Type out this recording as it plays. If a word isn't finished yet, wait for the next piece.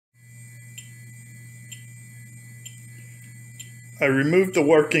I removed the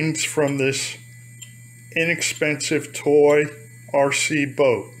workings from this inexpensive toy RC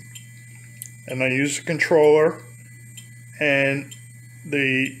boat, and I used the controller and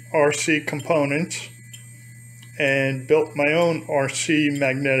the RC components and built my own RC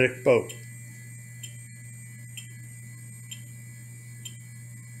magnetic boat.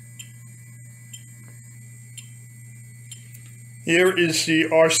 Here is the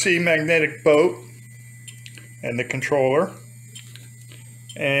RC magnetic boat and the controller,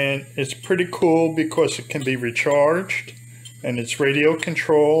 and it's pretty cool because it can be recharged and it's radio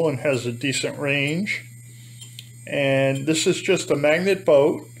control and has a decent range. And this is just a magnet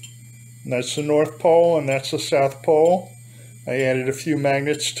boat, and that's the North Pole and that's the South Pole. I added a few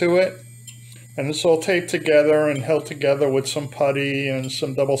magnets to it, and it's all taped together and held together with some putty and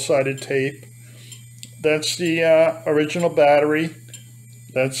some double-sided tape. That's the original battery,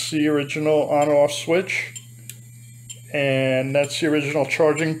 that's the original on-off switch, and that's the original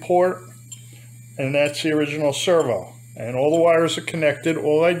charging port, and that's the original servo. And all the wires are connected.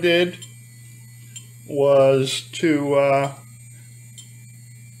 All I did was to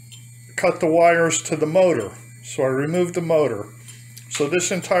cut the wires to the motor. So I removed the motor. So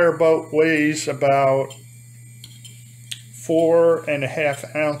this entire boat weighs about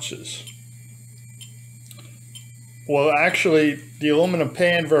 4.5 ounces. Well, actually, the aluminum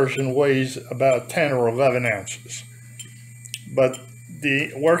pan version weighs about 10 or 11 ounces. But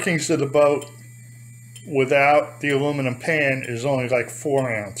the workings of the boat without the aluminum pan is only like 4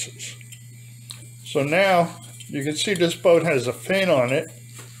 ounces. So now you can see this boat has a fin on it,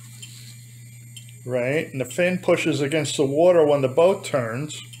 right? And the fin pushes against the water when the boat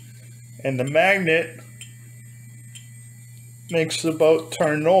turns, and the magnet makes the boat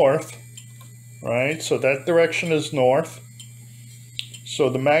turn north, right? So that direction is north. So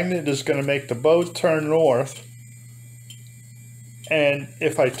the magnet is going to make the boat turn north. And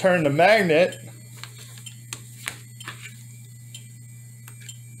if I turn the magnet,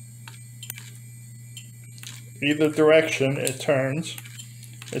 either direction it turns,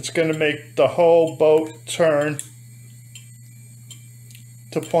 it's going to make the whole boat turn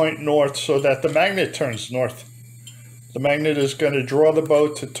to point north so that the magnet turns north. The magnet is going to draw the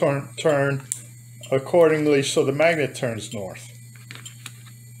boat to turn accordingly so the magnet turns north.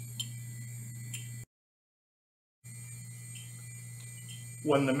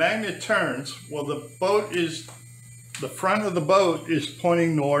 When the magnet turns, well, the front of the boat is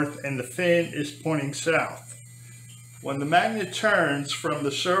pointing north and the fin is pointing south. When the magnet turns from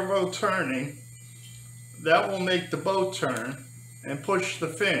the servo turning, that will make the boat turn and push the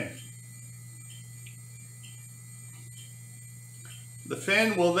fin. The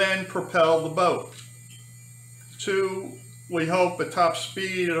fin will then propel the boat to, we hope, a top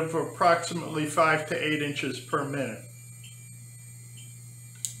speed of approximately 5 to 8 inches per minute.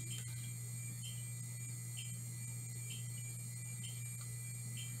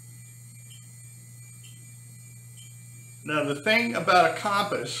 Now, the thing about a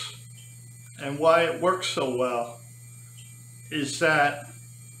compass and why it works so well is that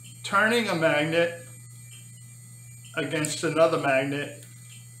turning a magnet against another magnet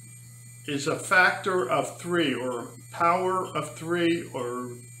is a factor of 3, or power of 3,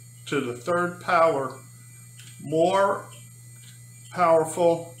 or to the third power, more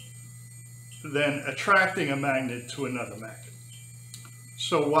powerful than attracting a magnet to another magnet.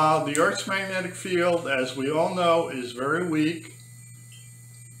 So while the Earth's magnetic field, as we all know, is very weak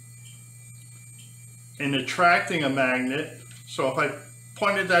in attracting a magnet, so if I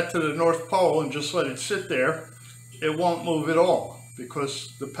pointed that to the North Pole and just let it sit there, it won't move at all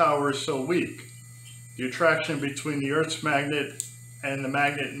because the power is so weak. The attraction between the Earth's magnet and the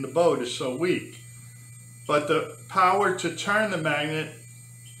magnet in the boat is so weak. But the power to turn the magnet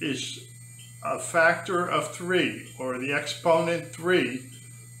is a factor of 3, or the exponent 3,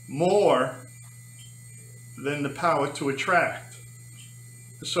 more than the power to attract.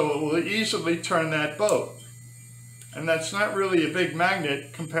 So it will easily turn that boat. And that's not really a big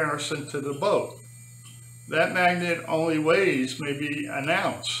magnet comparison to the boat. That magnet only weighs maybe an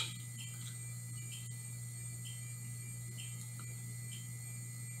ounce.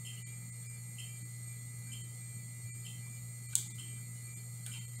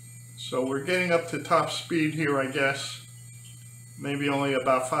 So we're getting up to top speed here, I guess. Maybe only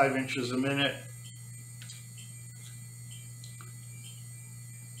about 5 inches a minute.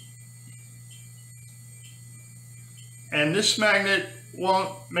 And this magnet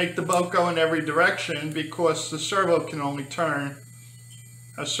won't make the boat go in every direction because the servo can only turn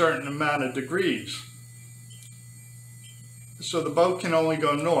a certain amount of degrees. So the boat can only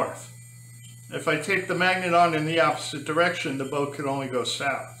go north. If I take the magnet on in the opposite direction, the boat could only go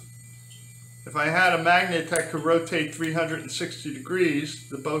south. If I had a magnet that could rotate 360 degrees,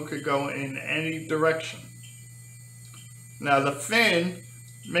 the boat could go in any direction. Now the fin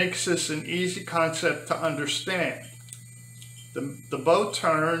makes this an easy concept to understand. The boat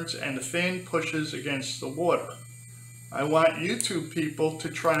turns and the fin pushes against the water. I want YouTube people to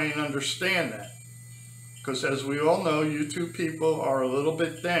try and understand that, because as we all know, YouTube people are a little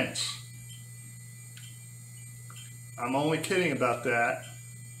bit dense. I'm only kidding about that,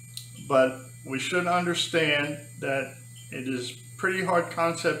 but we should understand that it is a pretty hard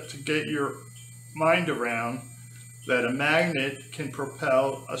concept to get your mind around, that a magnet can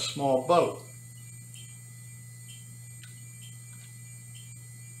propel a small boat.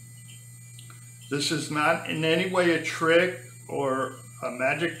 This is not in any way a trick or a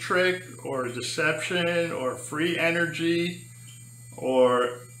magic trick or a deception or free energy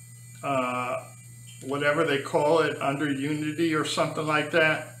or whatever they call it, under Unity or something like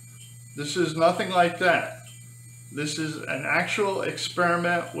that. This is nothing like that. This is an actual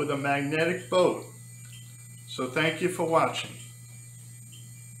experiment with a magnetic boat. So thank you for watching.